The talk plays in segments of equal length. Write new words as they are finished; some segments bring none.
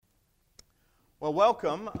Well,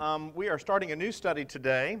 welcome. We are starting a new study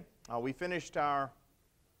today. We finished our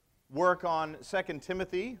work on 2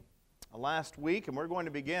 Timothy last week, and we're going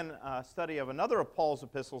to begin a study of another of Paul's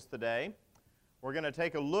epistles today. We're going to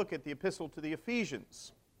take a look at the epistle to the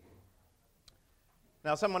Ephesians.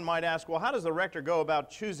 Now, someone might ask, well, how does the rector go about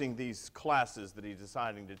choosing these classes that he's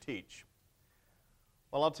deciding to teach?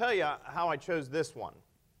 Well, I'll tell you how I chose this one.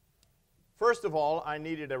 First of all, I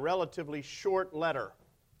needed a relatively short letter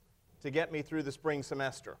to get me through the spring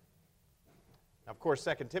semester. Now, of course,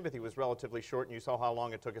 2 Timothy was relatively short, and you saw how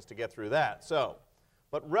long it took us to get through that.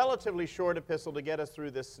 But relatively short epistle to get us through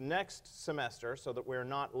this next semester so that we're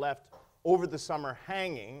not left over the summer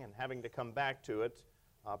hanging and having to come back to it,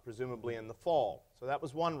 presumably in the fall. So that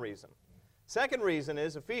was one reason. Second reason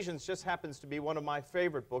is Ephesians just happens to be one of my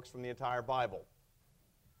favorite books from the entire Bible.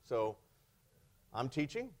 So I'm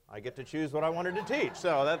teaching. I get to choose what I wanted to teach.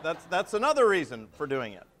 So that's another reason for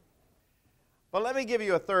doing it. But let me give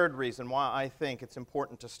you a third reason why I think it's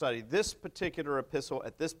important to study this particular epistle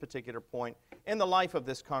at this particular point in the life of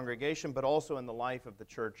this congregation, but also in the life of the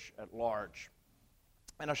church at large.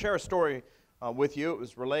 And I'll share a story with you. It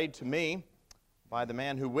was relayed to me by the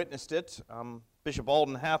man who witnessed it, Bishop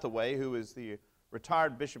Alden Hathaway, who is the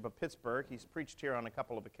retired bishop of Pittsburgh. He's preached here on a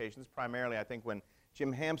couple of occasions, primarily I think when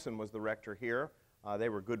Jim Hampson was the rector here. They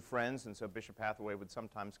were good friends, and so Bishop Hathaway would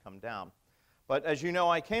sometimes come down. But as you know,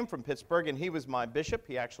 I came from Pittsburgh, and he was my bishop.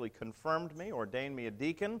 He actually confirmed me, ordained me a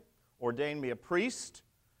deacon, ordained me a priest,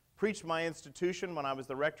 preached my institution when I was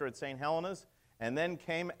the rector at St. Helena's, and then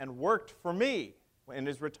came and worked for me in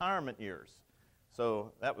his retirement years.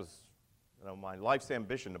 So that was, my life's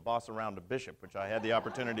ambition, to boss around a bishop, which I had the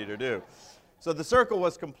opportunity to do. So the circle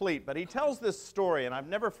was complete. But he tells this story, and I've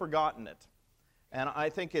never forgotten it. And I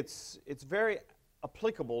think it's very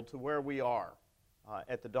applicable to where we are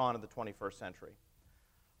at the dawn of the 21st century.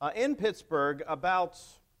 In Pittsburgh, about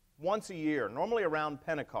once a year, normally around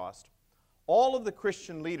Pentecost, all of the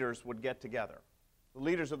Christian leaders would get together, the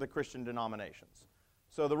leaders of the Christian denominations.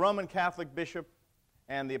 So the Roman Catholic bishop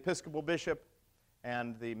and the Episcopal bishop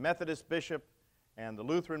and the Methodist bishop and the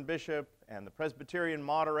Lutheran bishop and the Presbyterian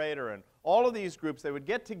moderator and all of these groups, they would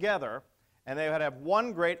get together and they would have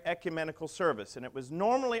one great ecumenical service. And it was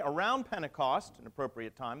normally around Pentecost, an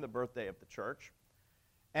appropriate time, the birthday of the church.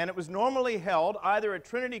 And it was normally held either at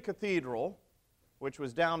Trinity Cathedral, which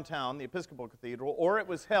was downtown, the Episcopal Cathedral, or it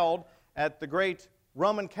was held at the great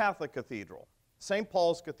Roman Catholic Cathedral, St.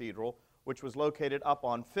 Paul's Cathedral, which was located up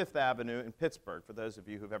on Fifth Avenue in Pittsburgh. For those of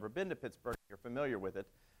you who've ever been to Pittsburgh, you're familiar with it.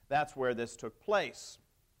 That's where this took place.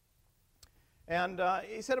 And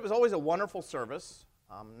he said it was always a wonderful service.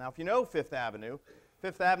 Now, if you know Fifth Avenue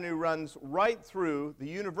runs right through the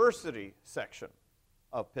university section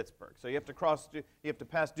of Pittsburgh. So you have to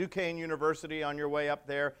pass Duquesne University on your way up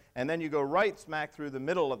there, and then you go right smack through the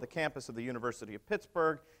middle of the campus of the University of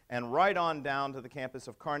Pittsburgh and right on down to the campus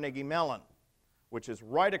of Carnegie Mellon, which is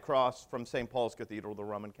right across from St. Paul's Cathedral, the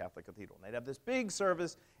Roman Catholic Cathedral. And they'd have this big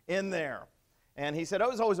service in there. And he said it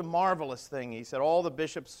was always a marvelous thing. He said all the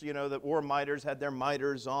bishops, that wore mitres had their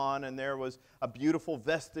mitres on, and there was a beautiful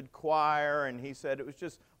vested choir, and he said it was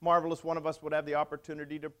just marvelous. One of us would have the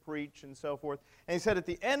opportunity to preach and so forth. And he said at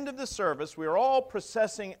the end of the service, we were all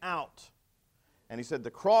processing out. And he said the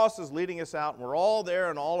cross is leading us out, and we're all there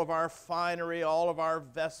in all of our finery, all of our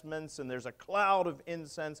vestments, and there's a cloud of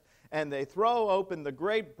incense, and they throw open the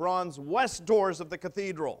great bronze west doors of the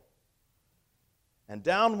cathedral. And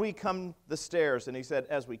down we come the stairs. And he said,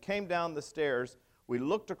 as we came down the stairs, we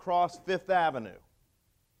looked across Fifth Avenue.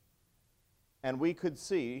 And we could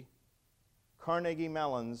see Carnegie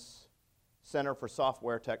Mellon's Center for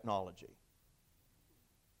Software Technology.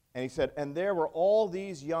 And he said, and there were all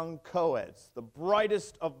these young co-eds, the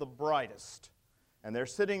brightest of the brightest. And they're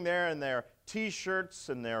sitting there in their T-shirts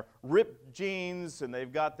and their ripped jeans, and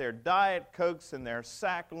they've got their Diet Cokes and their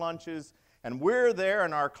sack lunches. And we're there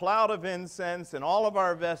in our cloud of incense and all of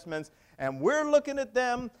our vestments, and we're looking at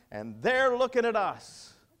them, and they're looking at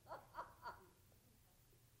us.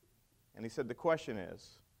 And he said, the question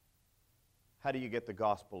is, how do you get the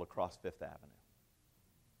gospel across Fifth Avenue?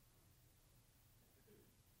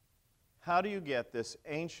 How do you get this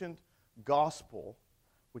ancient gospel,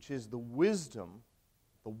 which is the wisdom,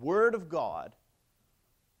 the Word of God,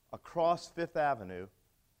 across Fifth Avenue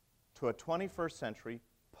to a 21st century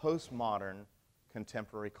postmodern,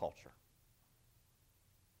 contemporary culture?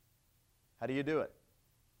 How do you do it?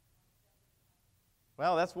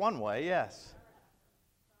 Well, that's one way, yes.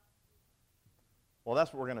 Well,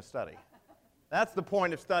 that's what we're going to study. That's the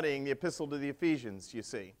point of studying the Epistle to the Ephesians, you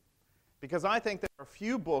see. Because I think there are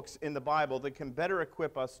few books in the Bible that can better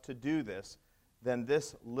equip us to do this than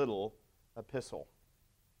this little epistle.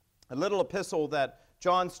 A little epistle that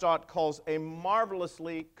John Stott calls a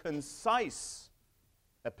marvelously concise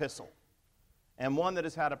epistle, and one that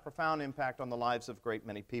has had a profound impact on the lives of a great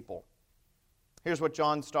many people. Here's what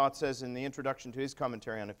John Stott says in the introduction to his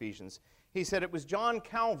commentary on Ephesians. He said it was John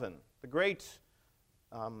Calvin, the great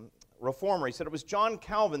reformer. He said it was John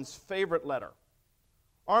Calvin's favorite letter.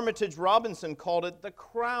 Armitage Robinson called it the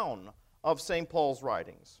crown of St. Paul's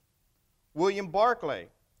writings. William Barclay,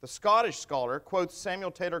 the Scottish scholar, quotes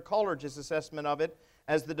Samuel Taylor Coleridge's assessment of it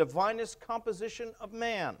as the divinest composition of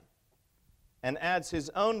man, and adds his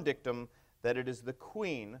own dictum that it is the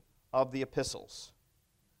queen of the epistles.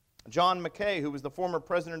 John Mackay, who was the former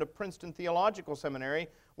president of Princeton Theological Seminary,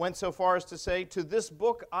 went so far as to say, "To this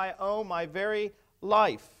book I owe my very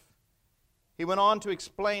life." He went on to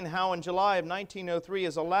explain how in July of 1903,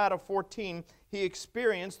 as a lad of 14, he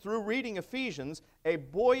experienced, through reading Ephesians, a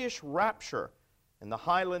boyish rapture in the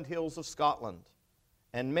Highland Hills of Scotland,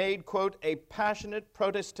 and made, quote, "a passionate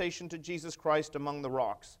protestation to Jesus Christ among the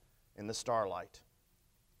rocks in the starlight."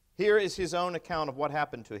 Here is his own account of what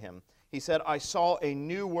happened to him. He said, "I saw a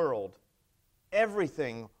new world.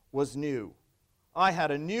 Everything was new. I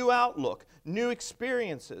had a new outlook, new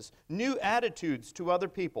experiences, new attitudes to other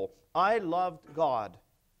people. I loved God.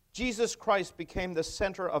 Jesus Christ became the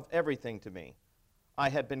center of everything to me. I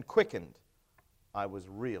had been quickened. I was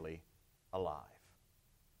really alive."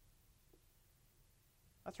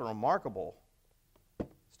 That's a remarkable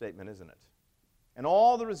statement, isn't it? And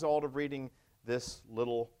all the result of reading this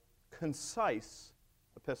little concise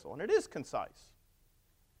epistle. And it is concise.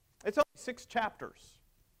 It's only 6 chapters.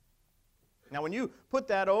 Now, when you put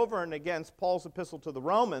that over and against Paul's epistle to the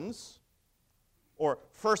Romans or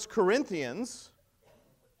 1 Corinthians,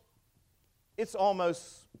 it's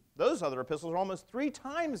almost, those other epistles are almost 3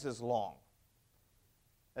 times as long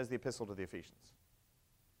as the epistle to the Ephesians.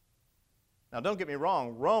 Now, don't get me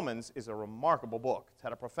wrong, Romans is a remarkable book. It's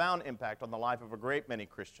had a profound impact on the life of a great many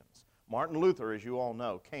Christians. Martin Luther, as you all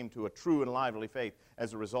know, came to a true and lively faith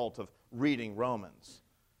as a result of reading Romans.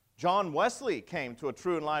 John Wesley came to a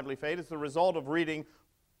true and lively faith as the result of reading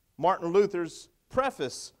Martin Luther's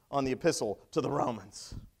preface on the epistle to the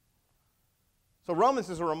Romans. So Romans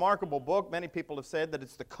is a remarkable book. Many people have said that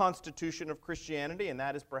it's the constitution of Christianity, and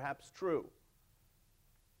that is perhaps true.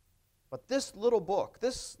 But this little book,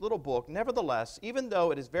 nevertheless, even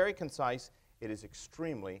though it is very concise, it is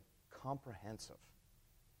extremely comprehensive.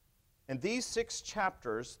 In these 6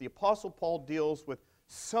 chapters, the Apostle Paul deals with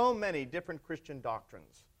so many different Christian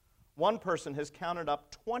doctrines. One person has counted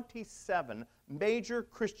up 27 major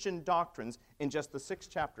Christian doctrines in just the 6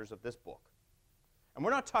 chapters of this book. And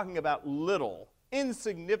we're not talking about little,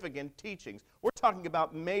 insignificant teachings. We're talking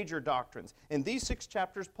about major doctrines. In these 6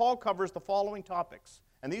 chapters, Paul covers the following topics.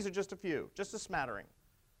 And these are just a few, just a smattering.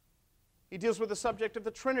 He deals with the subject of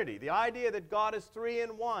the Trinity, the idea that God is 3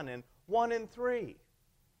 in 1 and 1 in 3.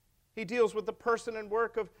 He deals with the person and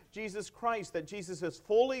work of Jesus Christ, that Jesus is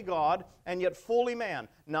fully God and yet fully man.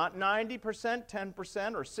 Not 90%,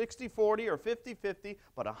 10%, or 60-40, or 50-50,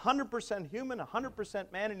 but 100% human,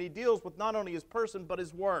 100% man. And he deals with not only his person, but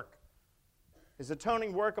his work. His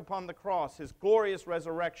atoning work upon the cross, his glorious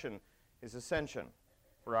resurrection, his ascension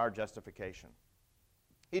for our justification.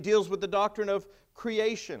 He deals with the doctrine of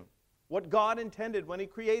creation, what God intended when he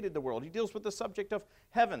created the world. He deals with the subject of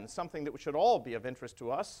heaven, something that should all be of interest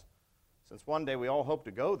to us, since one day we all hope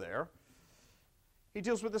to go there. He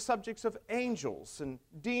deals with the subjects of angels and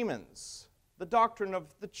demons, the doctrine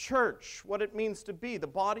of the church, what it means to be the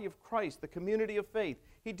body of Christ, the community of faith.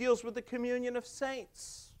 He deals with the communion of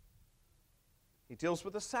saints. He deals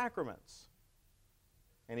with the sacraments.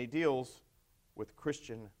 And he deals with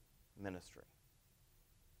Christian ministry.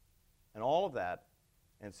 And all of that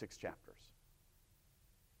in 6 chapters.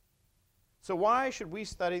 So why should we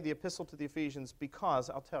study the Epistle to the Ephesians? Because,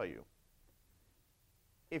 I'll tell you,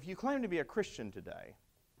 if you claim to be a Christian today,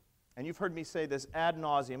 and you've heard me say this ad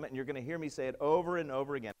nauseum, and you're going to hear me say it over and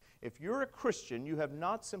over again, if you're a Christian, you have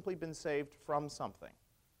not simply been saved from something.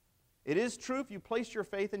 It is true, if you place your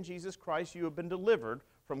faith in Jesus Christ, you have been delivered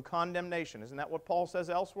from condemnation. Isn't that what Paul says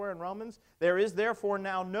elsewhere in Romans? There is therefore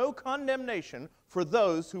now no condemnation for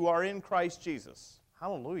those who are in Christ Jesus.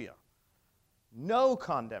 Hallelujah. No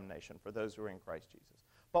condemnation for those who are in Christ Jesus.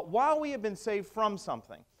 But while we have been saved from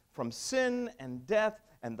something, from sin and death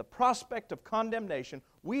and the prospect of condemnation,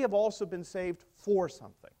 we have also been saved for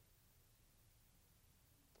something.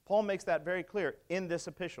 Paul makes that very clear in this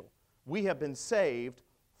epistle. We have been saved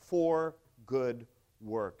for good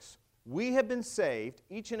works. We have been saved,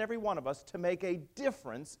 each and every one of us, to make a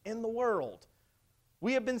difference in the world.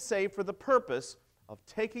 We have been saved for the purpose of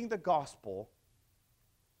taking the gospel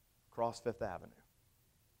across across Fifth Avenue.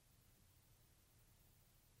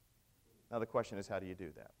 Now the question is, how do you do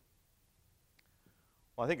that?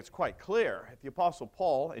 Well, I think it's quite clear. If the Apostle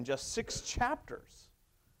Paul, in just 6 chapters,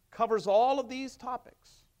 covers all of these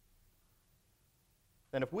topics,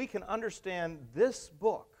 then if we can understand this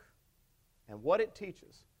book and what it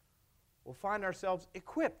teaches, we'll find ourselves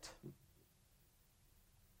equipped,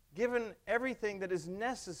 given everything that is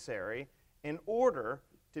necessary in order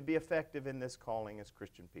to be effective in this calling as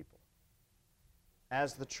Christian people,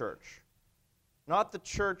 as the church. Not the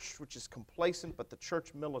church which is complacent, but the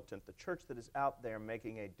church militant, the church that is out there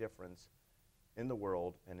making a difference in the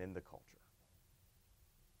world and in the culture.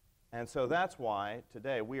 And so that's why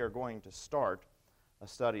today we are going to start a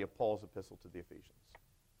study of Paul's epistle to the Ephesians.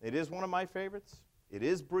 It is one of my favorites. It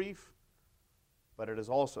is brief, but it is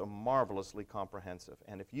also marvelously comprehensive.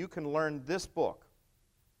 And if you can learn this book,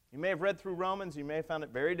 you may have read through Romans, you may have found it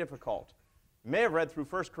very difficult. You may have read through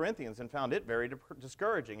 1 Corinthians and found it very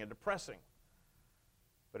discouraging and depressing.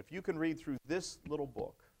 But if you can read through this little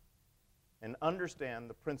book and understand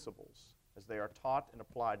the principles as they are taught and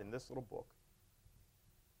applied in this little book,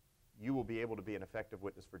 you will be able to be an effective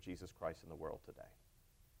witness for Jesus Christ in the world today.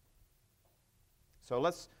 So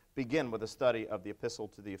let's begin with a study of the Epistle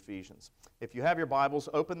to the Ephesians. If you have your Bibles,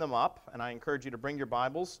 open them up, and I encourage you to bring your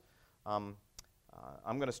Bibles. I'm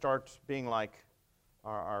going to start being like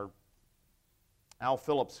our Al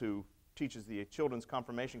Phillips, who teaches the children's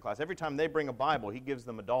confirmation class. Every time they bring a Bible, he gives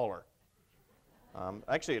them $1.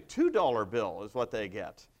 Actually, a $2 bill is what they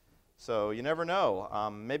get. So you never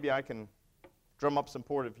know. Maybe I can drum up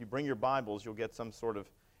support. If you bring your Bibles, you'll get some sort of,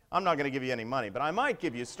 I'm not going to give you any money, but I might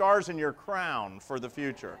give you stars in your crown for the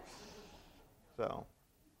future. So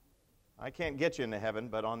I can't get you into heaven,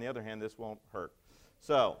 but on the other hand, this won't hurt.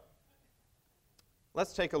 So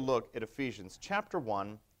let's take a look at Ephesians chapter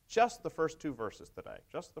 1, just the first 2 verses today.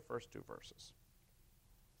 Just the first 2 verses.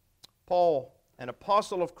 Paul, an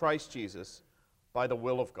apostle of Christ Jesus, by the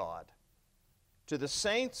will of God, to the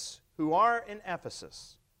saints who are in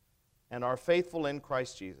Ephesus and are faithful in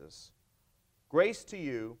Christ Jesus, grace to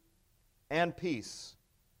you and peace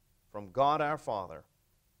from God our Father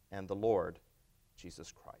and the Lord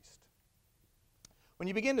Jesus Christ. When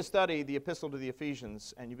you begin to study the Epistle to the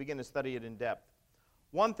Ephesians and you begin to study it in depth,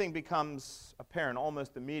 one thing becomes apparent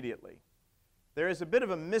almost immediately. There is a bit of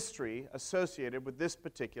a mystery associated with this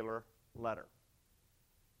particular letter.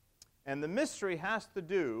 And the mystery has to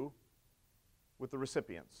do with the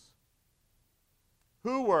recipients.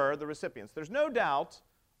 Who were the recipients? There's no doubt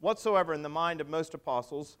whatsoever in the mind of most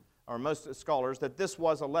apostles or most scholars that this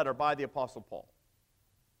was a letter by the Apostle Paul.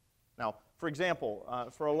 Now, for example,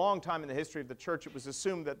 for a long time in the history of the church, it was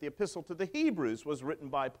assumed that the Epistle to the Hebrews was written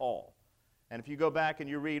by Paul. And if you go back and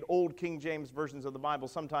you read old King James versions of the Bible,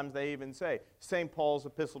 sometimes they even say St. Paul's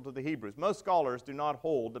Epistle to the Hebrews. Most scholars do not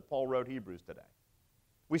hold that Paul wrote Hebrews today.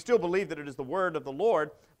 We still believe that it is the word of the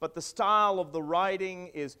Lord, but the style of the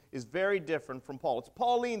writing is very different from Paul. It's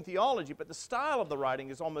Pauline theology, but the style of the writing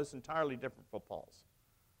is almost entirely different from Paul's.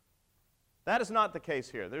 That is not the case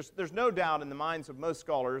here. There's no doubt in the minds of most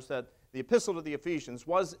scholars that the Epistle to the Ephesians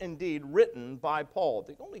was indeed written by Paul.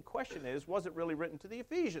 The only question is, was it really written to the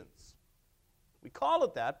Ephesians? We call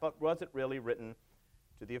it that, but was it really written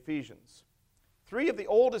to the Ephesians? 3 of the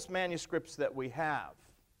oldest manuscripts that we have,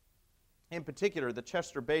 in particular the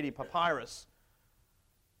Chester Beatty Papyrus,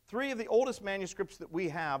 3 of the oldest manuscripts that we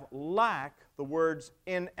have lack the words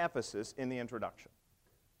 "in Ephesus" in the introduction.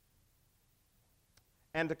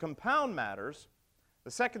 And to compound matters, the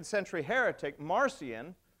 2nd century heretic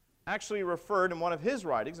Marcion actually referred in one of his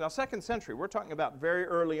writings, now 2nd century, we're talking about very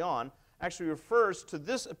early on, actually refers to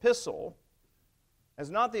this epistle as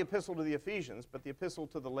not the epistle to the Ephesians, but the epistle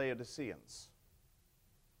to the Laodiceans.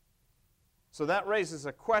 So that raises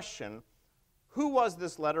a question, who was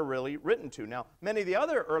this letter really written to? Now, many of the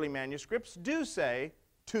other early manuscripts do say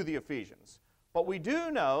to the Ephesians, but we do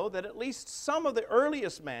know that at least some of the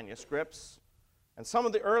earliest manuscripts and some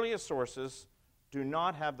of the earliest sources do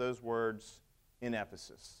not have those words "in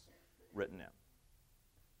Ephesus" written in.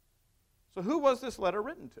 So who was this letter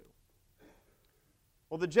written to?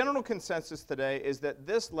 Well, the general consensus today is that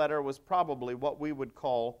this letter was probably what we would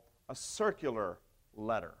call a circular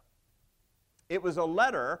letter. It was a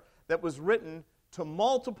letter that was written to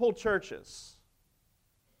multiple churches.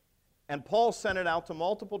 And Paul sent it out to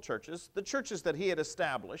multiple churches, the churches that he had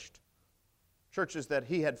established, churches that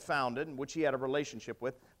he had founded and which he had a relationship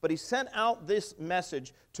with. But he sent out this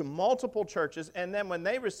message to multiple churches, and then when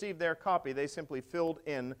they received their copy, they simply filled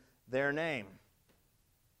in their name.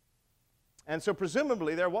 And so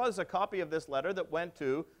presumably there was a copy of this letter that went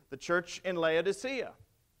to the church in Laodicea.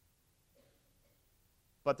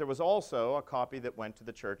 but there was also a copy that went to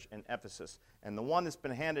the church in Ephesus. And the one that's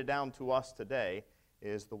been handed down to us today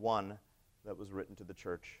is the one that was written to the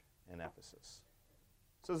church in Ephesus.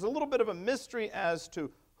 So there's a little bit of a mystery as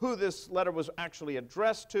to who this letter was actually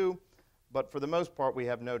addressed to, but for the most part, we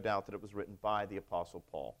have no doubt that it was written by the Apostle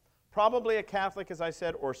Paul. Probably a Catholic, as I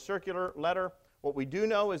said, or circular letter. What we do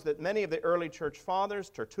know is that many of the early church fathers,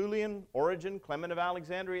 Tertullian, Origen, Clement of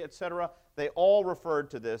Alexandria, etc., they all referred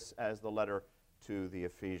to this as the letter to the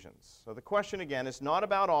Ephesians. So the question, again, is not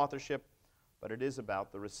about authorship, but it is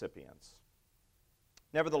about the recipients.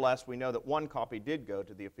 Nevertheless, we know that one copy did go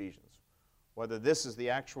to the Ephesians. Whether this is the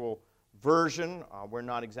actual version, we're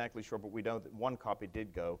not exactly sure, but we know that one copy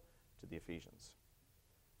did go to the Ephesians.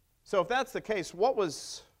 So if that's the case, what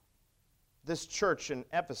was this church in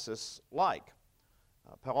Ephesus like?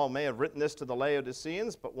 Paul may have written this to the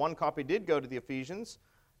Laodiceans, but one copy did go to the Ephesians,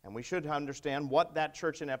 and we should understand what that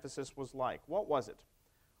church in Ephesus was like. What was it?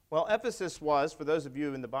 Well, Ephesus was, for those of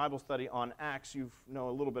you in the Bible study on Acts, you know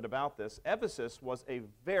a little bit about this. Ephesus was a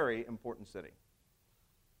very important city.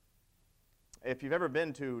 If you've ever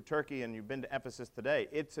been to Turkey and you've been to Ephesus today,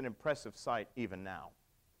 it's an impressive sight even now.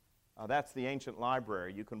 That's the ancient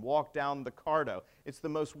library. You can walk down the Cardo. It's the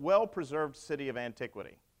most well-preserved city of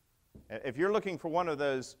antiquity. If you're looking for one of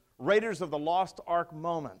those Raiders of the Lost Ark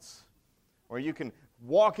moments, where you can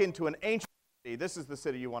walk into an ancient city, this is the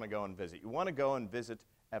city you want to go and visit. You want to go and visit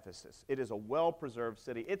Ephesus. It is a well-preserved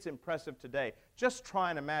city. It's impressive today. Just try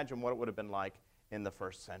and imagine what it would have been like in the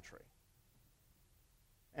first century.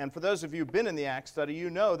 And for those of you who've been in the Acts study, you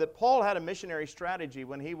know that Paul had a missionary strategy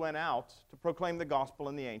when he went out to proclaim the gospel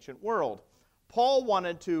in the ancient world. Paul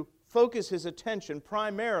wanted to focus his attention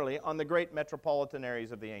primarily on the great metropolitan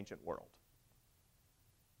areas of the ancient world.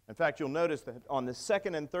 In fact, you'll notice that on the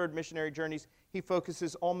second and third missionary journeys, he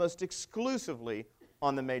focuses almost exclusively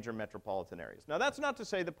on the major metropolitan areas. Now, that's not to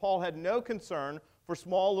say that Paul had no concern for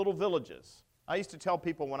small little villages. I used to tell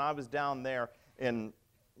people when I was down there in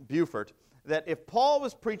Beaufort that if Paul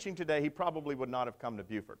was preaching today, he probably would not have come to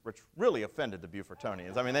Beaufort, which really offended the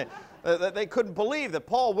Beaufortonians. I mean, they couldn't believe that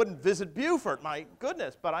Paul wouldn't visit Beaufort. My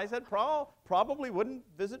goodness. But I said, Paul probably wouldn't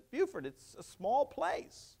visit Beaufort. It's a small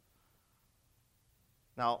place.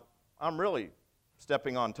 Now, I'm really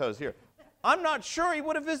stepping on toes here. I'm not sure he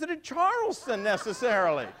would have visited Charleston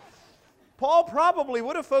necessarily. Paul probably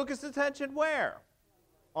would have focused attention where?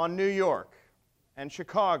 On New York and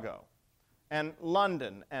Chicago and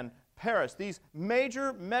London and Paris, these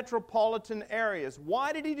major metropolitan areas.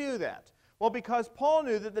 Why did he do that? Well, because Paul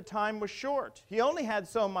knew that the time was short. He only had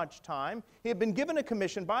so much time. He had been given a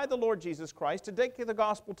commission by the Lord Jesus Christ to take the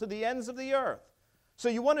gospel to the ends of the earth. So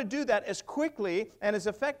you want to do that as quickly and as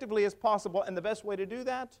effectively as possible, and the best way to do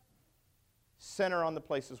that? Center on the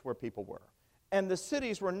places where people were. And the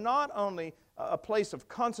cities were not only a place of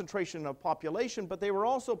concentration of population, but they were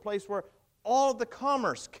also a place where all of the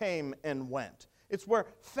commerce came and went. It's where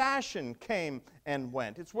fashion came and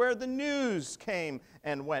went. It's where the news came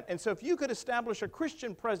and went. And so if you could establish a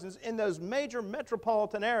Christian presence in those major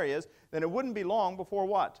metropolitan areas, then it wouldn't be long before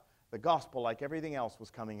what? The gospel, like everything else,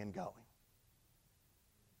 was coming and going.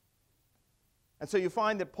 And so you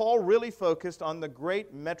find that Paul really focused on the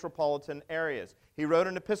great metropolitan areas. He wrote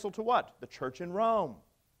an epistle to what? The church in Rome.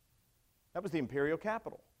 That was the imperial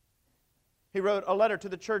capital. He wrote a letter to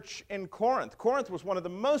the church in Corinth. Corinth was one of the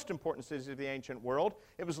most important cities of the ancient world.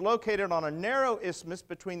 It was located on a narrow isthmus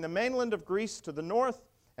between the mainland of Greece to the north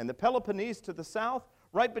and the Peloponnese to the south,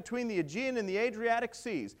 right between the Aegean and the Adriatic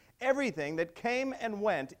seas. Everything that came and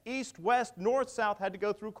went, east, west, north, south, had to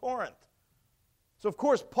go through Corinth. So, of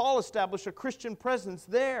course, Paul established a Christian presence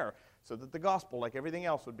there so that the gospel, like everything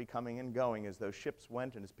else, would be coming and going as those ships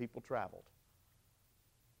went and as people traveled.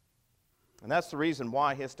 And that's the reason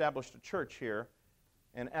why he established a church here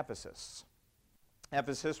in Ephesus.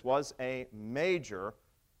 Ephesus was a major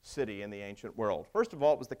city in the ancient world. First of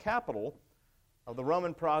all, it was the capital of the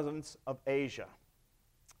Roman province of Asia.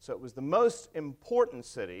 So it was the most important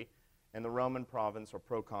city in the Roman province or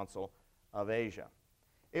proconsul of Asia.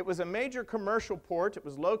 It was a major commercial port. It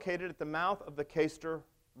was located at the mouth of the Cayster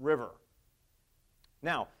River.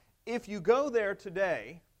 Now, if you go there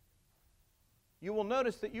today, you will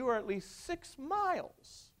notice that you are at least 6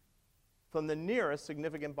 miles from the nearest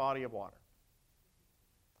significant body of water.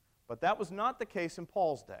 But that was not the case in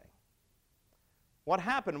Paul's day. What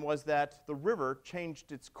happened was that the river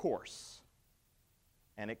changed its course,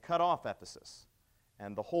 and it cut off Ephesus,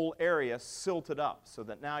 and the whole area silted up so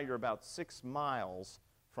that now you're about 6 miles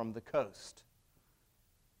from the coast.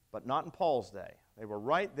 But not in Paul's day. They were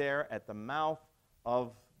right there at the mouth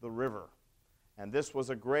of the river. And this was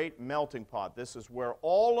a great melting pot. This is where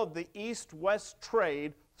all of the east-west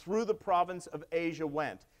trade through the province of Asia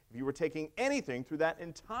went. If you were taking anything through that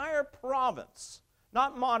entire province,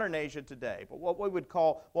 not modern Asia today, but what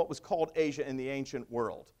was called Asia in the ancient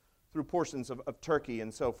world, through portions of Turkey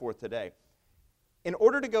and so forth today. In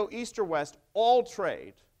order to go east or west, all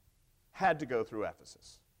trade had to go through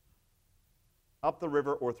Ephesus, up the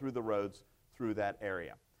river or through the roads through that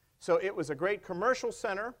area. So it was a great commercial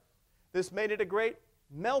center. This made it a great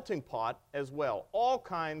melting pot as well. All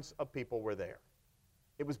kinds of people were there.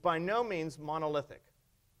 It was by no means monolithic.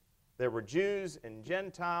 There were Jews and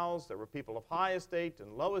Gentiles. There were people of high estate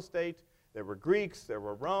and low estate. There were Greeks. There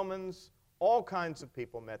were Romans. All kinds of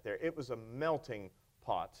people met there. It was a melting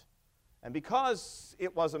pot. And because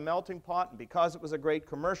it was a melting pot, and because it was a great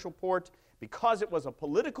commercial port, because it was a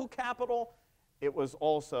political capital, it was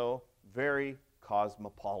also very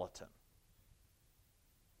cosmopolitan.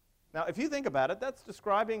 Now, if you think about it, that's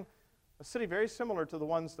describing a city very similar to the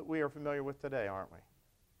ones that we are familiar with today, aren't we?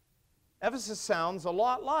 Ephesus sounds a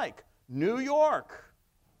lot like New York,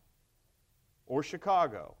 or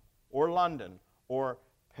Chicago, or London, or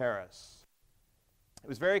Paris. It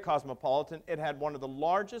was very cosmopolitan. It had one of the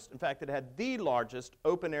largest, in fact, it had the largest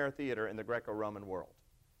open-air theater in the Greco-Roman world.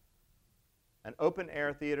 An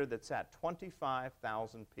open-air theater that sat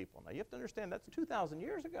 25,000 people. Now, you have to understand, that's 2,000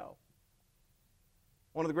 years ago.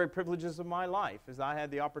 One of the great privileges of my life is I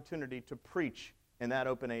had the opportunity to preach in that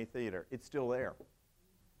open-air theater. It's still there.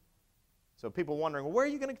 So people wondering, well, where are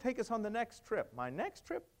you going to take us on the next trip? My next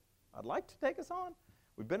trip I'd like to take us on?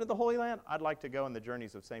 We've been to the Holy Land. I'd like to go on the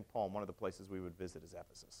journeys of St. Paul. One of the places we would visit is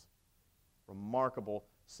Ephesus. Remarkable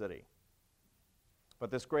city.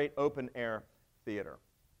 But this great open-air theater.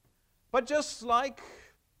 But just like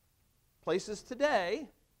places today,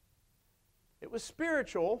 it was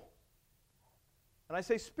spiritual. And I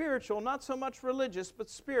say spiritual, not so much religious, but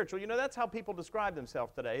spiritual. You know, that's how people describe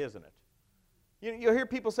themselves today, isn't it? You'll hear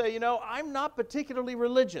people say, you know, I'm not particularly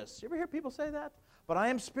religious. You ever hear people say that? But I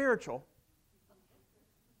am spiritual.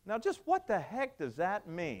 Now, just what the heck does that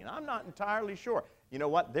mean? I'm not entirely sure. You know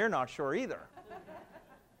what? They're not sure either.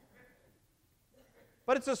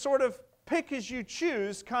 But it's a sort of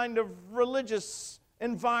pick-as-you-choose kind of religious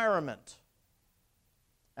environment.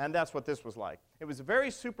 And that's what this was like. It was a very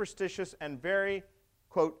superstitious and very,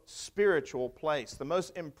 quote, spiritual place. The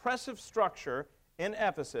most impressive structure in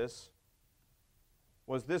Ephesus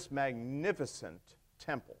was this magnificent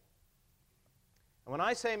temple. And when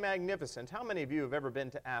I say magnificent, how many of you have ever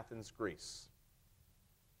been to Athens, Greece?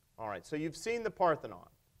 All right, so you've seen the Parthenon.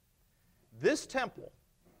 This temple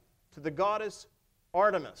to the goddess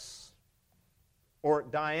Artemis, or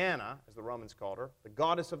Diana, as the Romans called her, the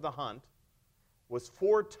goddess of the hunt, was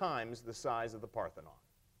 4 times the size of the Parthenon.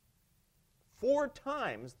 4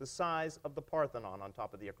 times the size of the Parthenon on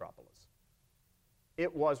top of the Acropolis.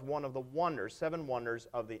 It was one of the wonders, 7 wonders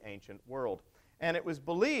of the ancient world. And it was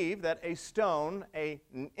believed that a stone,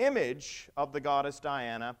 an image of the goddess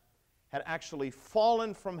Diana, had actually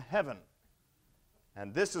fallen from heaven.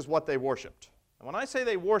 And this is what they worshipped. And when I say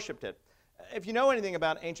they worshipped it, if you know anything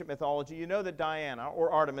about ancient mythology, you know that Diana,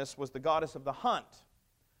 or Artemis, was the goddess of the hunt,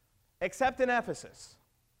 except in Ephesus,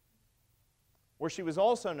 where she was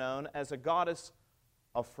also known as a goddess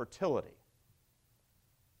of fertility.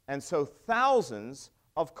 And so thousands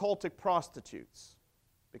of cultic prostitutes,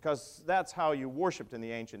 because that's how you worshipped in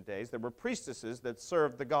the ancient days. There were priestesses that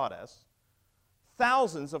served the goddess.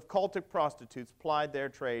 Thousands of cultic prostitutes plied their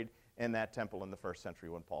trade in that temple in the 1st century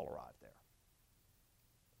when Paul arrived there.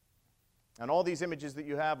 And all these images that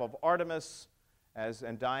you have of Artemis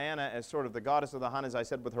and Diana as sort of the goddess of the hunt, as I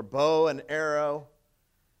said, with her bow and arrow,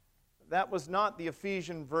 that was not the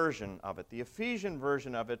Ephesian version of it. The Ephesian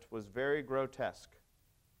version of it was very grotesque.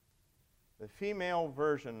 The female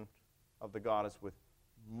version of the goddess with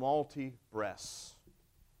multi-breasts.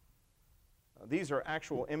 These are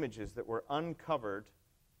actual images that were uncovered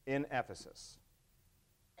in Ephesus.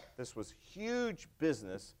 This was huge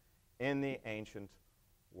business in the ancient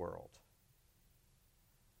world.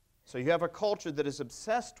 So you have a culture that is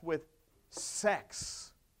obsessed with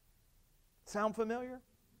sex. Sound familiar?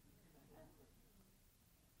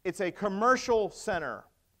 It's a commercial center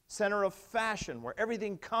of fashion where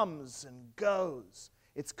everything comes and goes.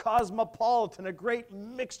 It's cosmopolitan, a great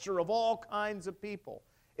mixture of all kinds of people.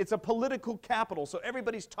 It's a political capital, so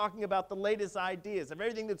everybody's talking about the latest ideas of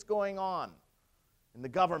everything that's going on in the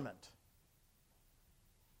government.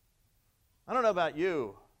 I don't know about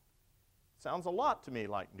you. It sounds a lot to me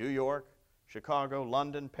like New York, Chicago,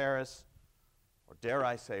 London, Paris, or dare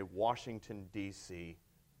I say Washington, D.C.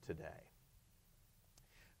 today.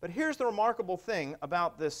 But here's the remarkable thing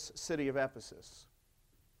about this city of Ephesus.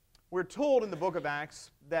 We're told in the book of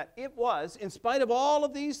Acts that it was, in spite of all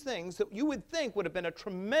of these things that you would think would have been a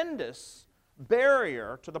tremendous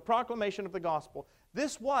barrier to the proclamation of the gospel,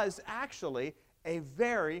 this was actually a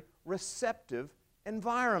very receptive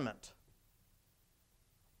environment.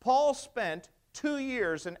 Paul spent 2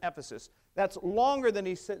 years in Ephesus. That's longer than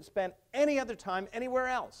he spent any other time anywhere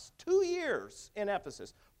else. 2 years in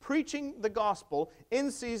Ephesus, preaching the gospel in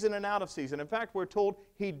season and out of season. In fact, we're told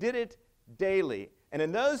he did it daily. And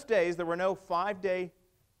in those days, there were no 5-day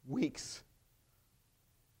weeks.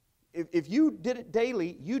 If you did it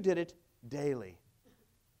daily, you did it daily.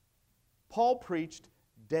 Paul preached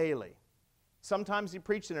daily. Sometimes he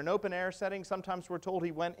preached in an open-air setting. Sometimes we're told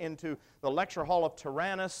he went into the lecture hall of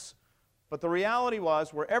Tyrannus. But the reality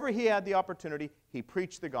was, wherever he had the opportunity, he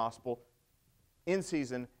preached the gospel in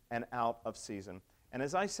season and out of season. And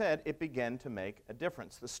as I said, it began to make a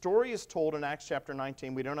difference. The story is told in Acts chapter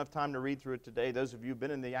 19. We don't have time to read through it today. Those of you who've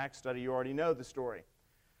been in the Acts study, you already know the story.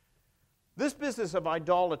 This business of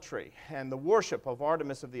idolatry and the worship of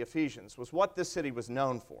Artemis of the Ephesians was what this city was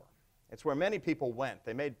known for. It's where many people went.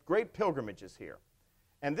 They made great pilgrimages here.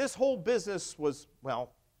 And this whole business was,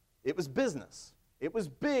 well, it was business. It was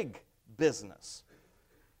big business.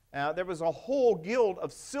 There was a whole guild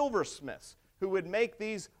of silversmiths who would make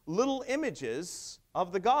these little images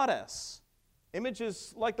of the goddess.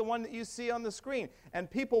 Images like the one that you see on the screen.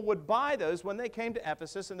 And people would buy those when they came to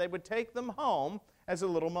Ephesus, and they would take them home as a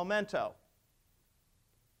little memento.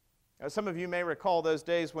 Now, some of you may recall those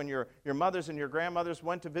days when your mothers and your grandmothers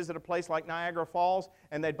went to visit a place like Niagara Falls,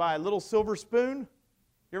 and they'd buy a little silver spoon.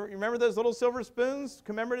 You remember those little silver spoons,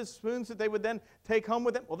 commemorative spoons that they would then take home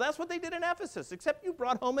with them? Well, that's what they did in Ephesus, except you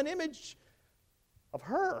brought home an image of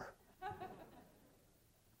her.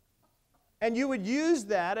 And you would use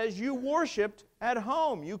that as you worshiped at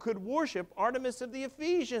home. You could worship Artemis of the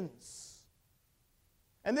Ephesians.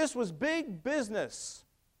 And this was big business.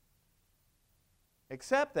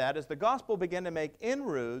 Except that as the gospel began to make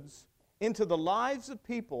inroads into the lives of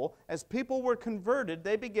people, as people were converted,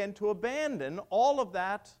 they began to abandon all of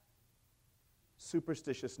that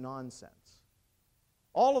superstitious nonsense.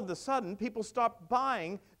 All of a sudden, people stopped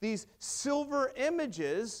buying these silver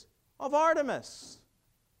images of Artemis.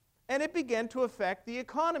 And it began to affect the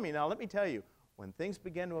economy. Now, let me tell you, when things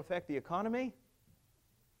begin to affect the economy,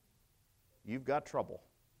 you've got trouble.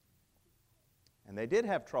 And they did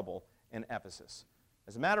have trouble in Ephesus.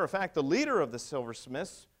 As a matter of fact, the leader of the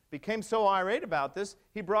silversmiths became so irate about this,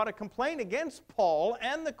 he brought a complaint against Paul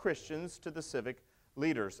and the Christians to the civic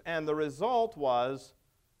leaders. And the result was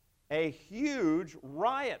a huge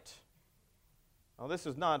riot. Now, this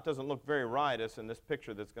doesn't look very riotous in this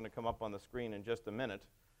picture that's going to come up on the screen in just a minute.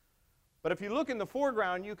 But if you look in the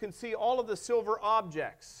foreground, you can see all of the silver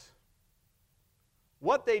objects.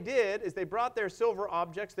 What they did is they brought their silver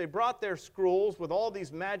objects, they brought their scrolls with all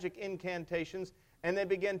these magic incantations, and they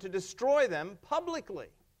began to destroy them publicly.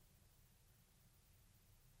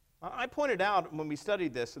 I pointed out when we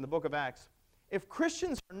studied this in the book of Acts, if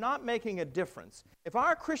Christians are not making a difference, if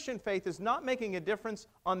our Christian faith is not making a difference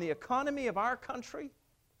on the economy of our country,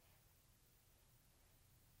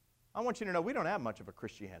 I want you to know we don't have much of a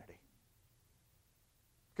Christianity.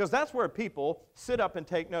 Because that's where people sit up and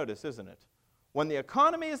take notice, isn't it? When the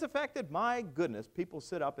economy is affected, my goodness, people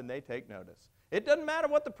sit up and they take notice. It doesn't matter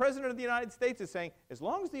what the President of the United States is saying, as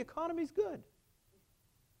long as the economy's good.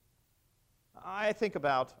 I think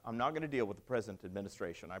about, I'm not going to deal with the present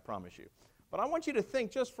administration, I promise you. But I want you to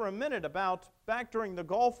think just for a minute about back during the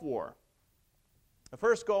Gulf War. The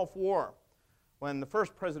first Gulf War, when the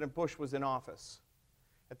first President Bush was in office.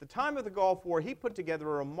 At the time of the Gulf War, he put together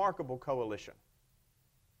a remarkable coalition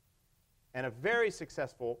and a very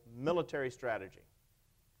successful military strategy.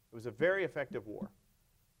 It was a very effective war.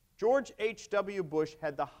 George H.W. Bush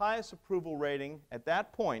had the highest approval rating at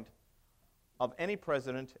that point of any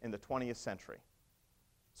president in the 20th century,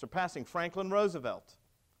 surpassing Franklin Roosevelt,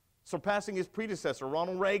 surpassing his predecessor,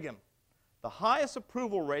 Ronald Reagan, the highest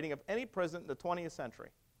approval rating of any president in the 20th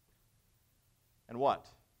century. And what?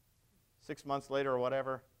 6 months later or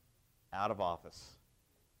whatever, out of office.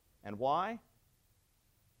 And why?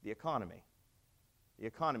 The economy. The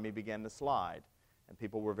economy began to slide, and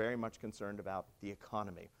people were very much concerned about the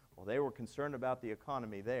economy. Well, they were concerned about the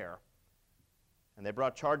economy there, and they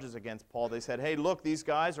brought charges against Paul. They said, hey, look, these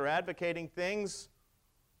guys are advocating things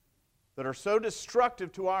that are so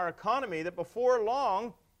destructive to our economy that before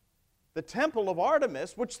long, the temple of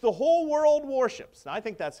Artemis, which the whole world worships, and I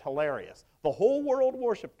think that's hilarious, the whole world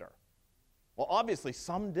worshipped her. Well, obviously,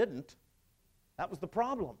 some didn't. That was the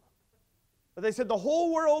problem. But they said the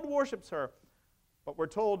whole world worships her. But we're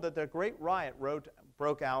told that the great riot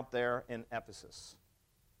broke out there in Ephesus.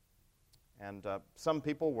 And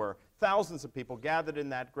thousands of people gathered in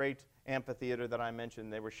that great amphitheater that I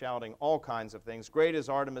mentioned. They were shouting all kinds of things. Great is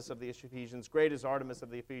Artemis of the Ephesians. Great is Artemis of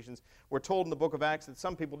the Ephesians. We're told in the book of Acts that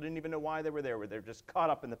some people didn't even know why they were there. They were just caught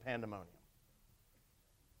up in the pandemonium.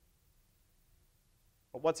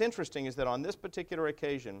 But what's interesting is that on this particular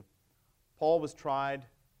occasion, Paul was tried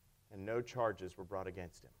and no charges were brought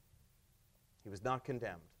against him. He was not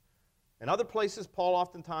condemned. In other places, Paul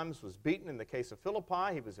oftentimes was beaten. In the case of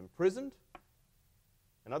Philippi, he was imprisoned.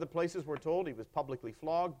 In other places, we're told he was publicly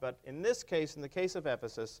flogged. But in this case, in the case of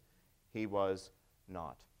Ephesus, he was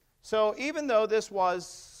not. So even though this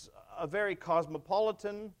was a very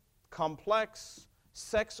cosmopolitan, complex,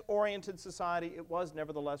 sex-oriented society, it was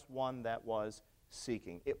nevertheless one that was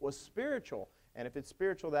seeking. It was spiritual. And if it's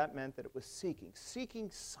spiritual, that meant that it was seeking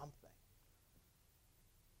something.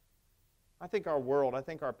 I think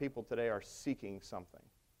our people today are seeking something.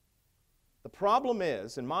 The problem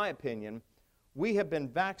is, in my opinion, we have been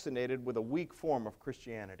vaccinated with a weak form of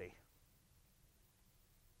Christianity.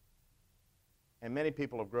 And many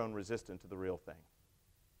people have grown resistant to the real thing.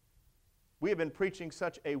 We have been preaching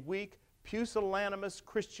such a weak, pusillanimous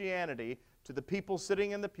Christianity to the people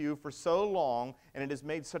sitting in the pew for so long, and it has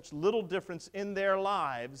made such little difference in their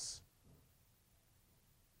lives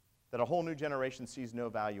that a whole new generation sees no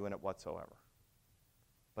value in it whatsoever.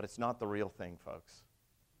 But it's not the real thing, folks.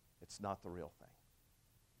 It's not the real thing.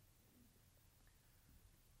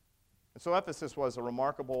 And so Ephesus was a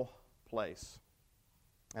remarkable place,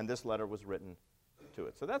 and this letter was written to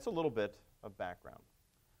it. So that's a little bit of background.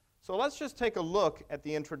 So let's just take a look at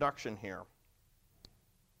the introduction here.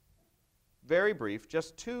 Very brief,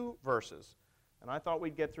 just 2 verses. And I thought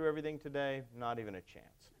we'd get through everything today, not even a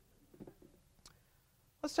chance.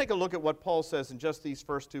 Let's take a look at what Paul says in just these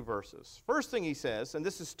first 2 verses. First thing he says, and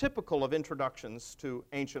this is typical of introductions to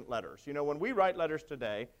ancient letters. You know, when we write letters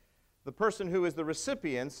today, the person who is the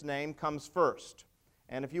recipient's name comes first.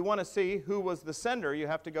 And if you want to see who was the sender, you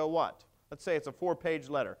have to go what? Let's say it's a 4-page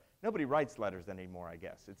letter. Nobody writes letters anymore, I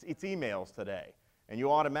guess. It's emails today. And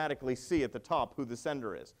you automatically see at the top who the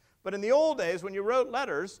sender is. But in the old days, when you wrote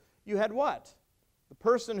letters, you had what? The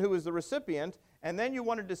person who was the recipient, and then you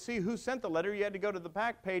wanted to see who sent the letter. You had to go to the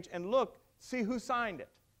back page and look, see who signed it.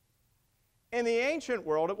 In the ancient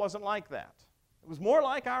world, it wasn't like that. It was more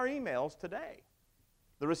like our emails today.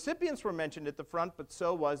 The recipients were mentioned at the front, but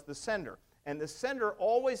so was the sender. And the sender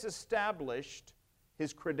always established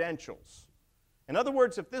his credentials. In other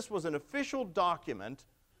words, if this was an official document,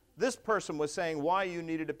 this person was saying why you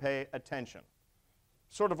needed to pay attention.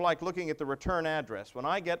 Sort of like looking at the return address. When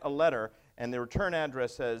I get a letter and the return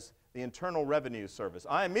address says the Internal Revenue Service,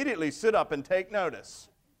 I immediately sit up and take notice.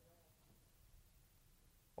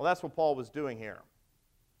 Well, that's what Paul was doing here.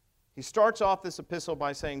 He starts off this epistle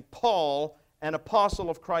by saying, Paul, an apostle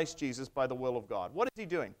of Christ Jesus by the will of God. What is he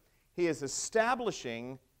doing? He is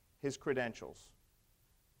establishing his credentials.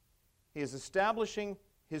 He is establishing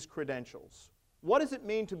his credentials. What does it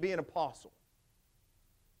mean to be an apostle?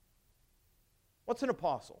 What's an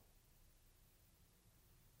apostle?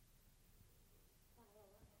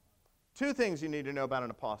 2 things you need to know about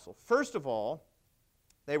an apostle. First of all,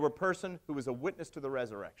 they were a person who was a witness to the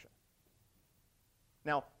resurrection.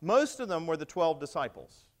 Now, most of them were the 12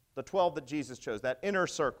 disciples, the 12 that Jesus chose, that inner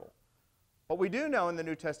circle. But we do know in the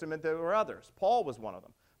New Testament there were others. Paul was one of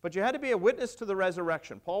them. But you had to be a witness to the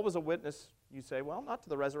resurrection. Paul was a witness, you say, well, not to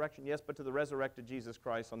the resurrection, yes, but to the resurrected Jesus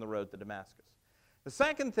Christ on the road to Damascus. The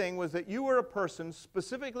second thing was that you were a person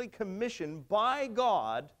specifically commissioned by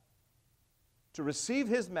God to receive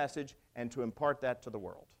his message and to impart that to the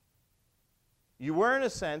world. You were, in a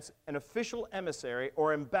sense, an official emissary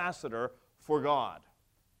or ambassador for God.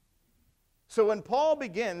 So when Paul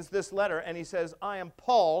begins this letter and he says, I am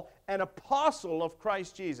Paul, an apostle of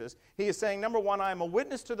Christ Jesus, he is saying, number one, I am a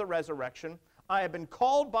witness to the resurrection. I have been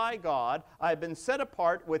called by God. I have been set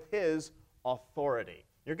apart with his authority.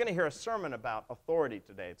 You're going to hear a sermon about authority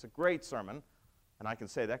today. It's a great sermon, and I can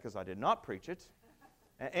say that because I did not preach it.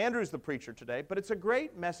 Andrew's the preacher today, but it's a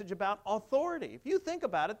great message about authority. If you think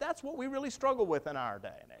about it, that's what we really struggle with in our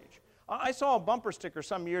day and age. I saw a bumper sticker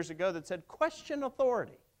some years ago that said, question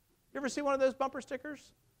authority. You ever see one of those bumper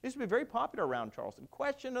stickers? They used to be very popular around Charleston.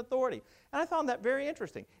 Question authority. And I found that very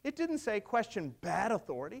interesting. It didn't say question bad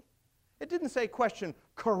authority. It didn't say question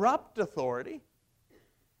corrupt authority.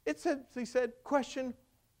 It simply said question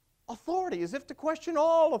authority, as if to question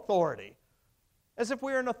all authority, as if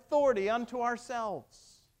we are an authority unto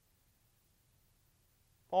ourselves.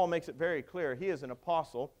 Paul makes it very clear he is an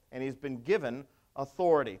apostle and he's been given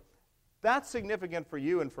authority. That's significant for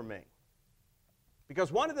you and for me. Because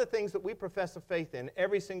one of the things that we profess a faith in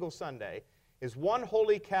every single Sunday is one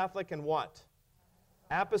holy Catholic and what?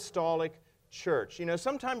 Apostolic church. You know,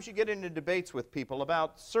 sometimes you get into debates with people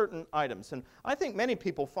about certain items, and I think many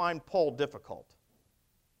people find Paul difficult.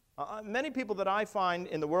 Many people that I find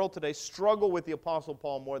in the world today struggle with the Apostle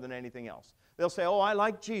Paul more than anything else. They'll say, oh, I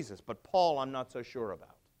like Jesus, but Paul I'm not so sure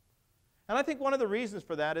about. And I think one of the reasons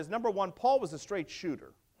for that is, number one, Paul was a straight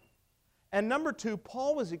shooter. And number two,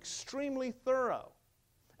 Paul was extremely thorough.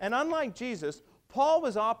 And unlike Jesus, Paul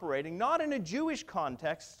was operating not in a Jewish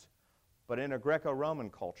context, but in a Greco-Roman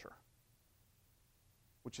culture,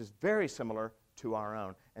 which is very similar to our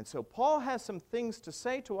own. And so Paul has some things to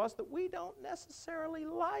say to us that we don't necessarily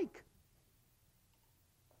like.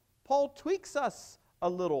 Paul tweaks us a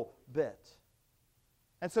little bit.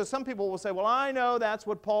 And so some people will say, well, I know that's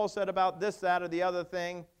what Paul said about this, that, or the other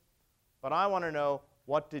thing, but I want to know,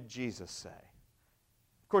 what did Jesus say?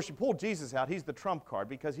 Of course, you pull Jesus out, he's the trump card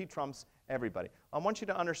because he trumps everybody. I want you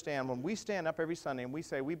to understand, when we stand up every Sunday and we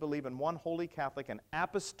say we believe in one holy Catholic and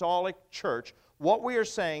apostolic church, what we are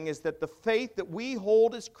saying is that the faith that we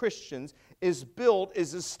hold as Christians is built,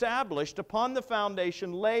 is established upon the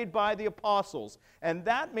foundation laid by the apostles. And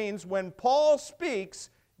that means when Paul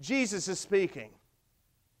speaks, Jesus is speaking.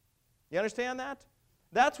 You understand that?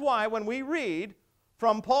 That's why when we read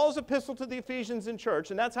from Paul's epistle to the Ephesians in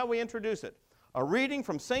church, and that's how we introduce it, a reading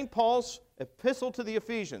from St. Paul's epistle to the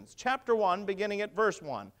Ephesians, chapter 1, beginning at verse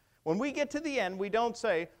 1. When we get to the end, we don't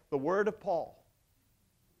say the word of Paul.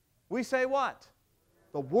 We say what?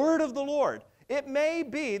 The word of the Lord. It may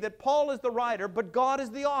be that Paul is the writer, but God is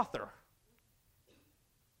the author.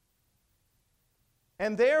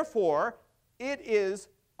 And therefore, it is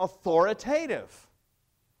authoritative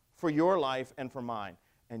for your life and for mine.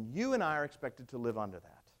 And you and I are expected to live under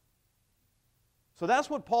that. So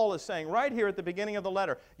that's what Paul is saying right here at the beginning of the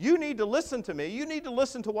letter. You need to listen to me. You need to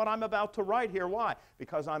listen to what I'm about to write here. Why?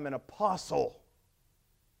 Because I'm an apostle.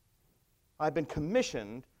 I've been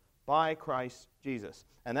commissioned by Christ Jesus.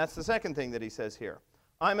 And that's the second thing that he says here.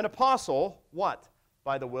 I'm an apostle, what?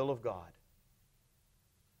 By the will of God.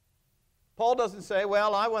 Paul doesn't say,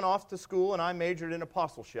 well, I went off to school and I majored in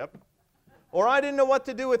apostleship. Or I didn't know what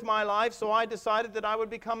to do with my life, so I decided that I would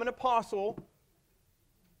become an apostle.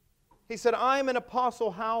 He said, I'm an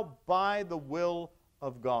apostle, how? By the will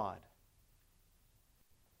of God.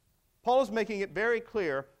 Paul is making it very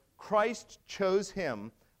clear Christ chose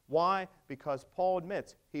him. Why? Because Paul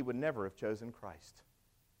admits he would never have chosen Christ.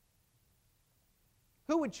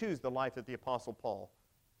 Who would choose the life that the Apostle Paul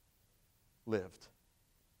lived?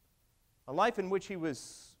 A life in which he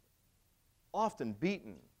was often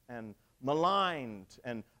beaten and maligned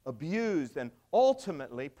and abused and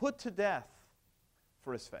ultimately put to death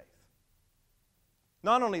for his faith.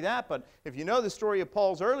 Not only that, but if you know the story of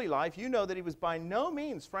Paul's early life, you know that he was by no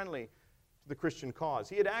means friendly to the Christian cause.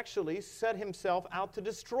 He had actually set himself out to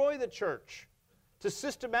destroy the church, to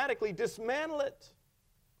systematically dismantle it.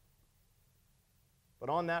 But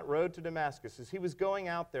on that road to Damascus, as he was going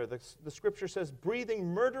out there, the scripture says, breathing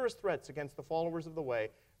murderous threats against the followers of the way,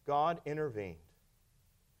 God intervened.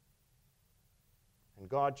 And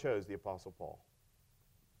God chose the Apostle Paul.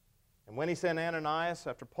 And when he sent Ananias,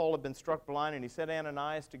 after Paul had been struck blind, and he sent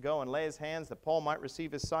Ananias to go and lay his hands that Paul might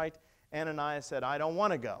receive his sight, Ananias said, I don't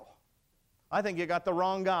want to go. I think you got the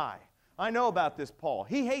wrong guy. I know about this Paul.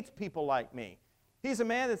 He hates people like me. He's a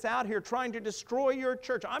man that's out here trying to destroy your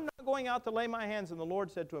church. I'm not going out to lay my hands. And the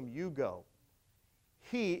Lord said to him, you go.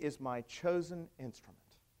 He is my chosen instrument.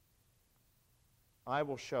 I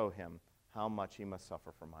will show him how much he must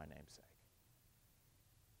suffer for my name's sake.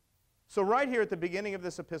 So right here at the beginning of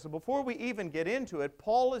this epistle, before we even get into it,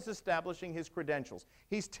 Paul is establishing his credentials.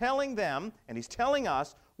 He's telling them, and he's telling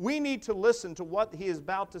us, we need to listen to what he is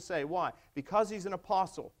about to say. Why? Because he's an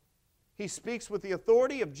apostle. He speaks with the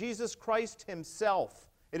authority of Jesus Christ himself.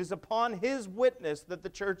 It is upon his witness that the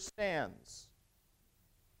church stands.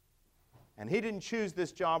 And he didn't choose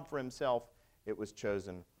this job for himself. It was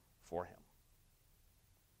chosen for him.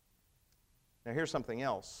 Now here's something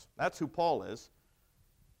else. That's who Paul is.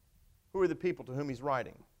 Who are the people to whom he's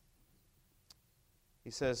writing?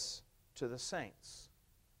 He says, to the saints.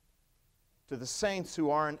 To the saints who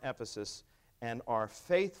are in Ephesus and are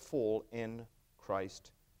faithful in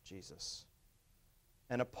Christ Jesus.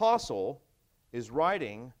 An apostle is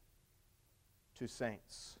writing to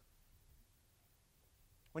saints.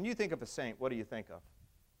 When you think of a saint, what do you think of?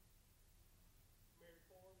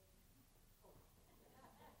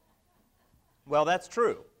 Well, that's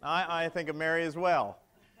true. I think of Mary as well.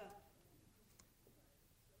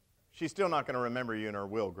 She's still not going to remember you in her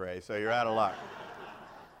will, Gray, so you're out of luck.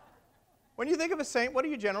 When you think of a saint, what do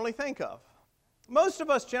you generally think of? Most of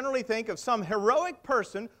us generally think of some heroic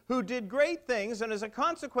person who did great things and as a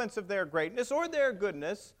consequence of their greatness or their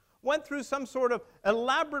goodness went through some sort of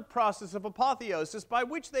elaborate process of apotheosis by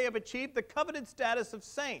which they have achieved the coveted status of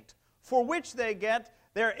saint, for which they get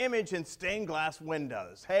their image in stained glass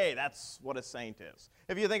windows. Hey, that's what a saint is.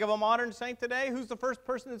 If you think of a modern saint today, who's the first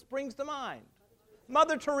person that springs to mind?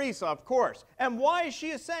 Mother Teresa, of course. And why is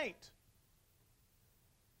she a saint?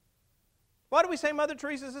 Why do we say Mother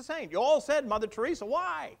Teresa is a saint? You all said Mother Teresa.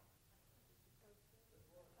 Why?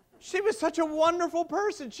 She was such a wonderful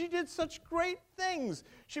person. She did such great things.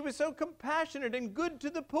 She was so compassionate and good to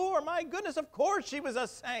the poor. My goodness, of course she was a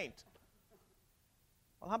saint.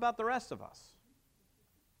 Well, how about the rest of us?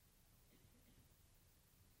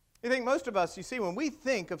 You think most of us, you see, when we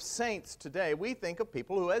think of saints today, we think of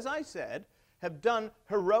people who, as I said, have done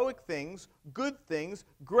heroic things, good things,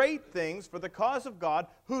 great things for the cause of God,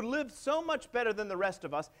 who live so much better than the rest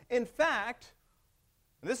of us. In fact,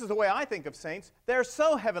 and this is the way I think of saints, they're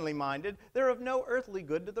so heavenly minded, they're of no earthly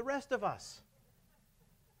good to the rest of us.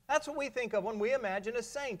 That's what we think of when we imagine a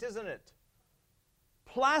saint, isn't it?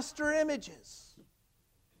 Plaster images,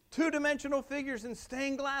 two-dimensional figures in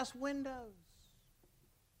stained glass windows.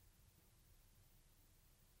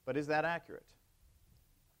 But is that accurate?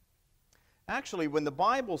 Actually, when the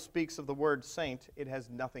Bible speaks of the word saint, it has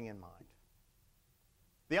nothing in mind.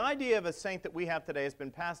 The idea of a saint that we have today has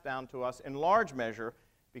been passed down to us in large measure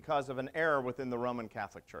because of an error within the Roman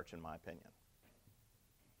Catholic Church, in my opinion.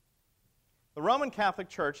 The Roman Catholic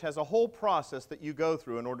Church has a whole process that you go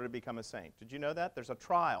through in order to become a saint. Did you know that? There's a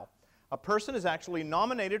trial. A person is actually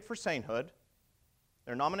nominated for sainthood.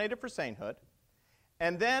 They're nominated for sainthood.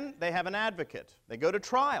 And then they have an advocate. They go to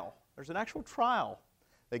trial. There's an actual trial.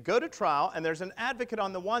 They go to trial, and there's an advocate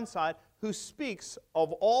on the one side who speaks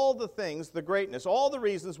of all the things, the greatness, all the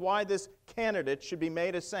reasons why this candidate should be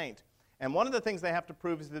made a saint. And one of the things they have to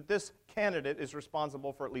prove is that this candidate is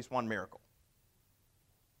responsible for at least one miracle.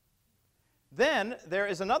 Then there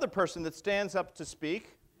is another person that stands up to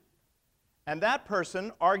speak, and that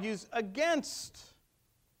person argues against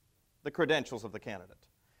the credentials of the candidate.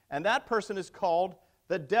 And that person is called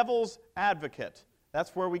the devil's advocate.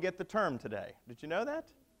 That's where we get the term today. Did you know that?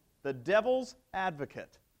 The devil's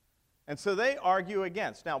advocate. And so they argue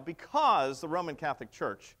against. Now, because the Roman Catholic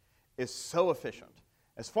Church is so efficient,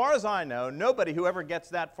 as far as I know, nobody who ever gets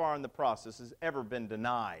that far in the process has ever been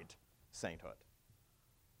denied sainthood.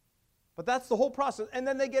 But that's the whole process. And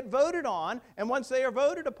then they get voted on, and once they are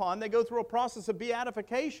voted upon, they go through a process of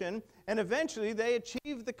beatification, and eventually they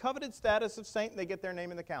achieve the coveted status of saint, and they get their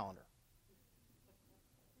name in the calendar.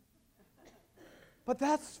 But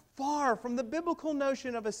that's far from the biblical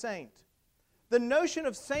notion of a saint. The notion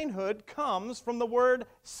of sainthood comes from the word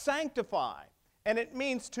sanctify, and it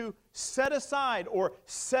means to set aside or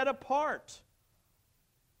set apart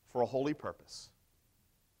for a holy purpose.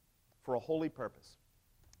 For a holy purpose.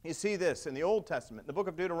 You see this in the Old Testament. In the book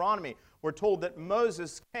of Deuteronomy, we're told that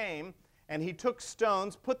Moses came and he took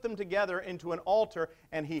stones, put them together into an altar,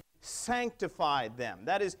 and he sanctified them.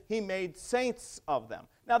 That is, he made saints of them.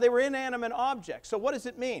 Now, they were inanimate objects. So what does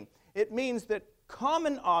it mean? It means that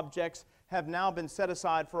common objects have now been set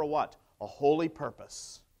aside for a what? A holy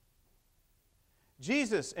purpose.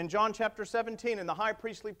 Jesus, in John chapter 17, in the high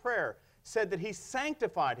priestly prayer, said that he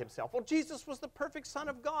sanctified himself. Well, Jesus was the perfect Son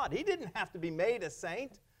of God. He didn't have to be made a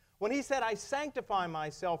saint. When he said, I sanctify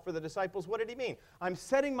myself for the disciples, what did he mean? I'm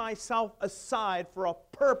setting myself aside for a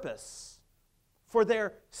purpose, for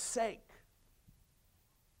their sake.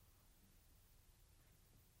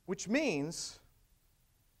 Which means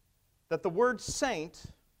that the word saint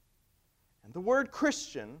and the word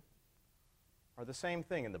Christian are the same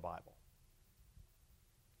thing in the Bible.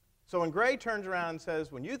 So when Gray turns around and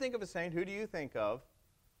says, when you think of a saint, who do you think of?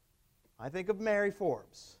 I think of Mary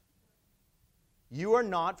Forbes. You are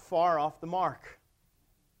not far off the mark.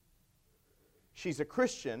 She's a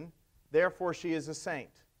Christian, therefore she is a saint.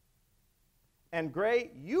 And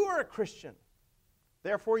Gray, you are a Christian,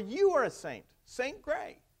 therefore you are a saint. Saint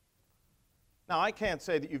Gray. Now, I can't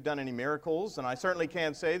say that you've done any miracles, and I certainly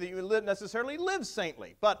can't say that you necessarily live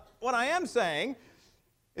saintly. But what I am saying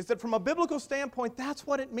is that from a biblical standpoint, that's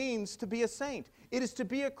what it means to be a saint. It is to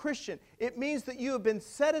be a Christian. It means that you have been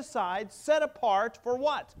set aside, set apart for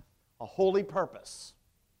what? A holy purpose.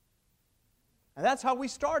 And that's how we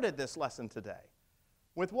started this lesson today.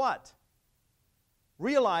 With what?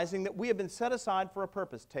 Realizing that we have been set aside for a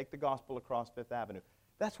purpose. Take the gospel across Fifth Avenue.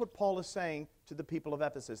 That's what Paul is saying to the people of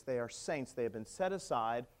Ephesus. They are saints. They have been set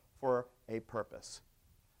aside for a purpose.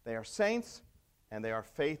 They are saints and they are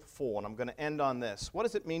faithful. And I'm going to end on this. What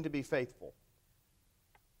does it mean to be faithful?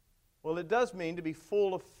 Well, it does mean to be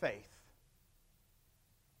full of faith.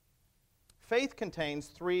 Faith contains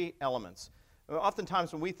three elements.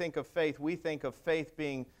 Oftentimes when we think of faith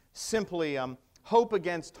being simply hope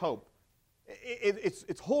against hope.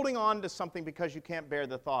 It's holding on to something because you can't bear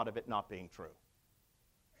the thought of it not being true.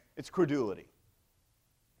 It's credulity.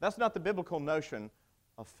 That's not the biblical notion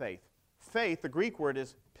of faith. Faith, the Greek word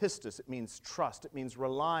is pistis. It means trust. It means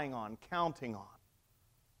relying on, counting on.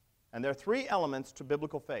 And there are three elements to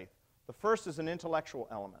biblical faith. The first is an intellectual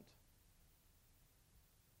element.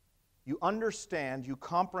 You understand, you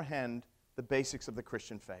comprehend the basics of the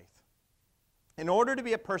Christian faith. In order to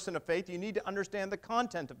be a person of faith, you need to understand the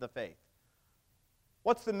content of the faith.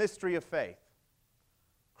 What's the mystery of faith?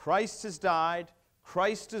 Christ has died,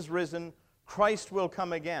 Christ is risen, Christ will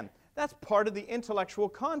come again. That's part of the intellectual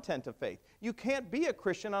content of faith. You can't be a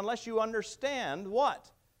Christian unless you understand what?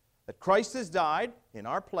 That Christ has died in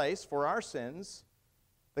our place for our sins,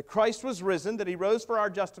 that Christ was risen, that He rose for our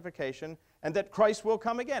justification, and that Christ will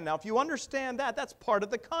come again. Now, if you understand that, that's part of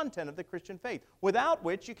the content of the Christian faith, without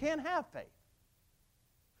which you can't have faith.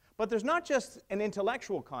 But there's not just an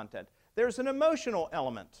intellectual content. There's an emotional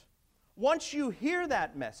element. Once you hear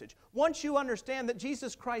that message, once you understand that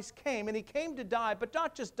Jesus Christ came, and He came to die, but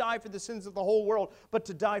not just die for the sins of the whole world, but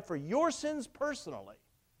to die for your sins personally,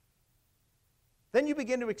 then you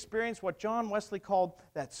begin to experience what John Wesley called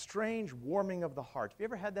that strange warming of the heart. Have you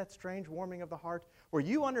ever had that strange warming of the heart? Where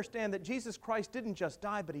you understand that Jesus Christ didn't just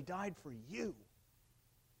die, but He died for you.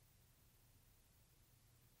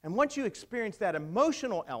 And once you experience that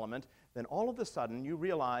emotional element, then all of a sudden you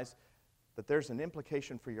realize that there's an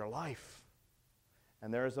implication for your life.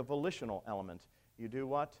 And there is a volitional element. You do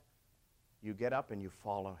what? You get up and you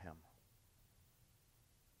follow Him.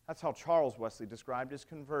 That's how Charles Wesley described his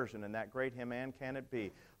conversion in that great hymn, And Can It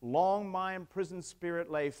Be? Long my imprisoned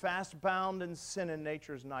spirit lay, fast bound in sin in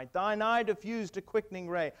nature's night. Thine eye diffused a quickening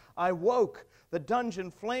ray. I woke, the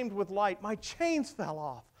dungeon flamed with light. My chains fell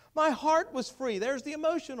off. My heart was free. There's the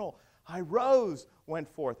emotional. I rose, went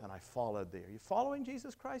forth, and I followed thee. Are you following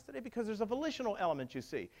Jesus Christ today? Because there's a volitional element, you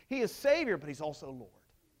see. He is Savior, but He's also Lord.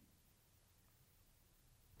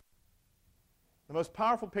 The most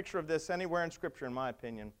powerful picture of this anywhere in Scripture, in my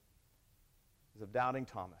opinion, is of doubting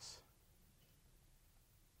Thomas.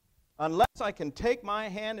 Unless I can take my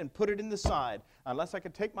hand and put it in the side, unless I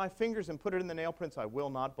can take my fingers and put it in the nail prints, I will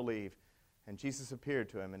not believe. And Jesus appeared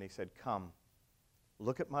to him and He said, come,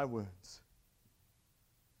 look at my wounds.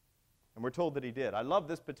 And we're told that He did. I love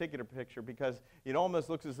this particular picture because it almost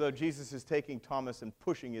looks as though Jesus is taking Thomas and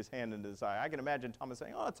pushing His hand into his eye. I can imagine Thomas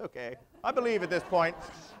saying, oh, it's okay. I believe at this point.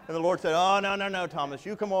 And the Lord said, oh, no, Thomas,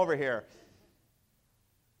 you come over here.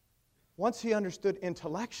 Once he understood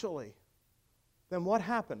intellectually, then what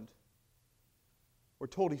happened? We're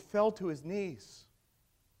told he fell to his knees.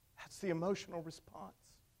 That's the emotional response.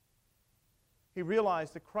 He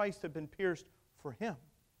realized that Christ had been pierced for him.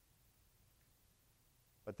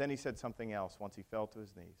 But then he said something else once he fell to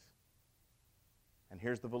his knees. And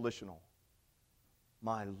here's the volitional.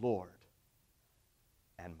 My Lord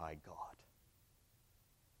and my God.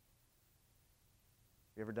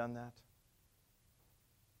 You ever done that?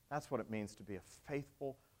 That's what it means to be a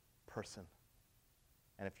faithful person.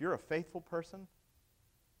 And if you're a faithful person,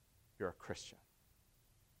 you're a Christian.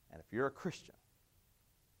 And if you're a Christian,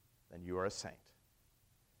 then you are a saint.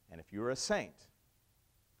 And if you're a saint,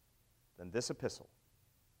 then this epistle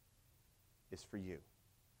is for you,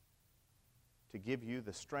 to give you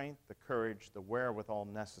the strength, the courage, the wherewithal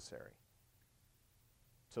necessary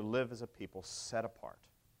to live as a people set apart,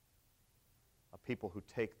 a people who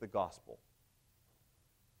take the gospel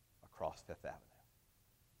across Fifth Avenue.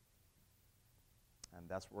 And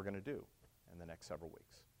that's what we're going to do in the next several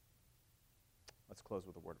weeks. Let's close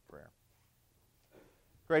with a word of prayer.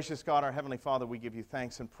 Gracious God, our Heavenly Father, we give you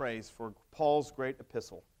thanks and praise for Paul's great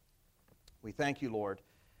epistle. We thank you, Lord,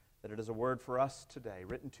 that it is a word for us today,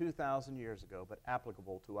 written 2,000 years ago, but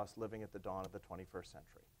applicable to us living at the dawn of the 21st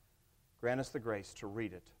century. Grant us the grace to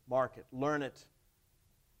read it, mark it, learn it,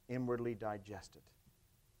 inwardly digest it,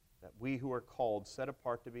 that we who are called, set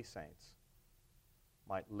apart to be saints,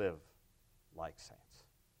 might live like saints.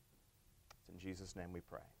 It's in Jesus' name we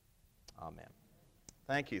pray. Amen.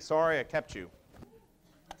 Thank you. Sorry I kept you.